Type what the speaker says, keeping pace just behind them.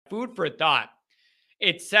food for thought.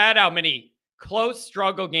 It's sad how many close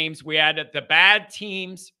struggle games we had at the bad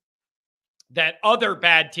teams that other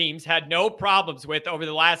bad teams had no problems with over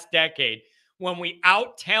the last decade when we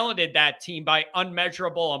out-talented that team by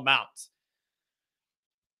unmeasurable amounts.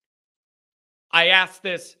 I ask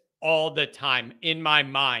this all the time in my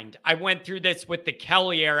mind. I went through this with the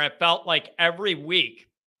Kelly era. It felt like every week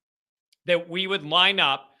that we would line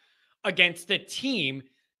up against a team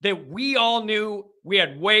that we all knew we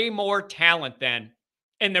had way more talent than,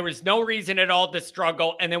 and there was no reason at all to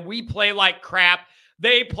struggle. And then we play like crap.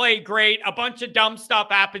 They play great. A bunch of dumb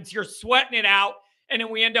stuff happens. You're sweating it out. And then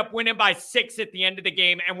we end up winning by 6 at the end of the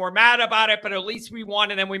game. And we're mad about it, but at least we won.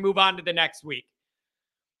 And then we move on to the next week.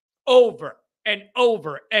 Over and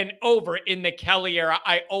over and over in the Kelly era,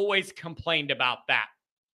 I always complained about that.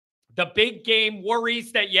 The big game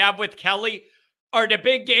worries that you have with Kelly are the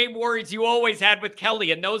big game worries you always had with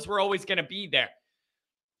Kelly. And those were always going to be there.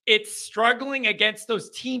 It's struggling against those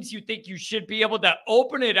teams you think you should be able to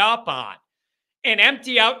open it up on and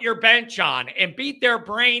empty out your bench on and beat their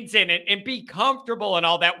brains in it and be comfortable and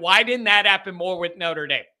all that. Why didn't that happen more with Notre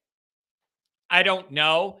Dame? I don't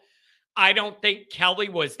know. I don't think Kelly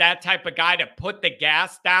was that type of guy to put the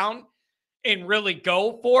gas down and really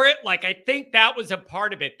go for it. Like, I think that was a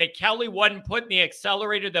part of it, that Kelly wasn't putting the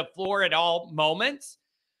accelerator to the floor at all moments.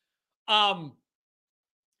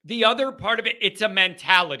 The other part of it, it's a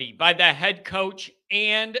mentality by the head coach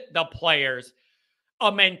and the players.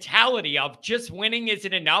 A mentality of just winning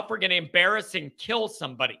isn't enough. We're going to embarrass and kill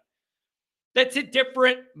somebody. That's a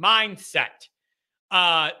different mindset.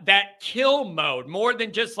 That kill mode, more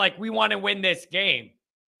than just like, we want to win this game,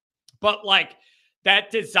 but like that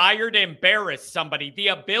desire to embarrass somebody, the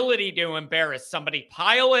ability to embarrass somebody,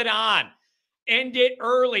 pile it on, end it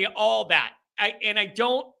early, all that. And I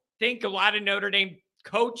don't think a lot of Notre Dame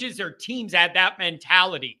coaches or teams had that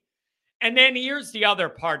mentality. And then here's the other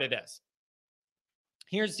part of this.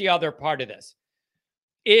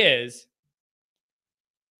 Is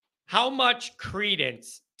how much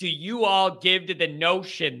credence do you all give to the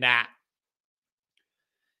notion that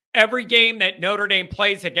every game that Notre Dame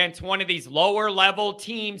plays against one of these lower level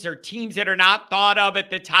teams or teams that are not thought of at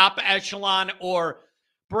the top echelon or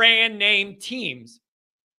brand name teams,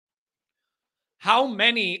 how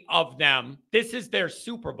many of them, this is their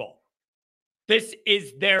Super Bowl? This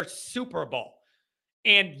is their Super Bowl.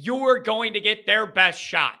 And you're going to get their best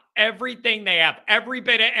shot. Everything they have, every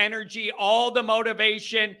bit of energy, all the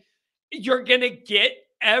motivation, you're going to get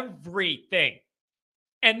everything.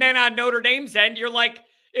 And then on Notre Dame's end, you're like,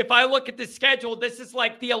 if I look at the schedule, this is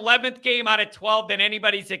like the 11th game out of 12 that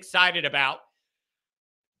anybody's excited about.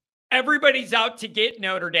 Everybody's out to get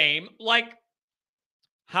Notre Dame. Like,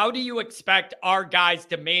 how do you expect our guys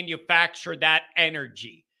to manufacture that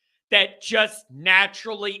energy that just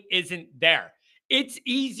naturally isn't there? It's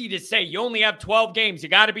easy to say you only have 12 games. You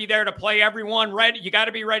got to be there to play everyone ready. You got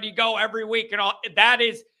to be ready to go every week and all. That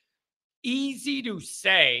is easy to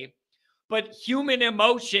say, but human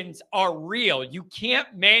emotions are real. You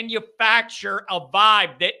can't manufacture a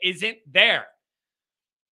vibe that isn't there.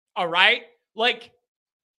 All right? Like,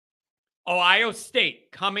 Ohio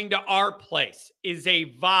State coming to our place is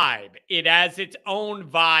a vibe. It has its own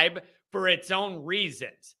vibe for its own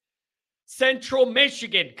reasons. Central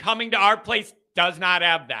Michigan coming to our place does not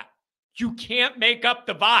have that. You can't make up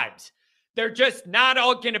the vibes. They're just not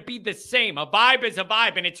all going to be the same. A vibe is a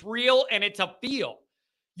vibe, and it's real, and it's a feel.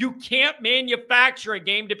 You can't manufacture a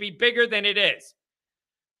game to be bigger than it is.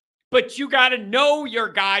 But you got to know your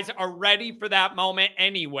guys are ready for that moment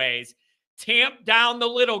anyways. Tamp down the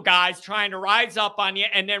little guys trying to rise up on you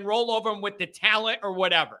and then roll over them with the talent or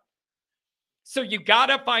whatever. So you got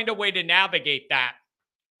to find a way to navigate that.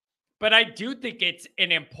 But I do think it's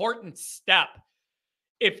an important step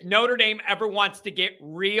if Notre Dame ever wants to get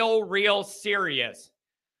real serious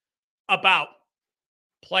about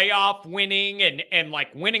playoff winning and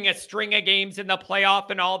like winning a string of games in the playoff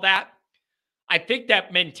and all that. I think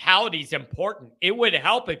that mentality is important. It would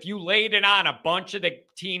help if you laid it on a bunch of the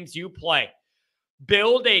teams you play.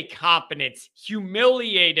 Build a confidence,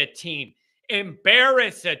 humiliate a team,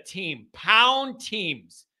 embarrass a team, pound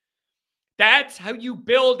teams. That's how you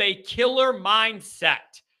build a killer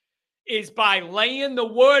mindset, is by laying the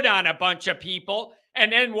wood on a bunch of people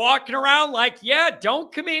and then walking around like, yeah,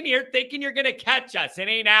 don't come in here thinking you're going to catch us. It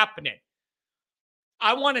ain't happening.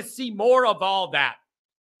 I want to see more of all that.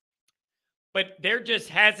 But there just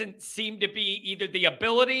hasn't seemed to be either the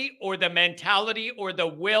ability or the mentality or the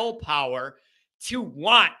willpower to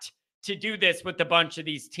want to do this with a bunch of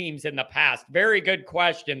these teams in the past. Very good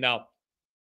question, though.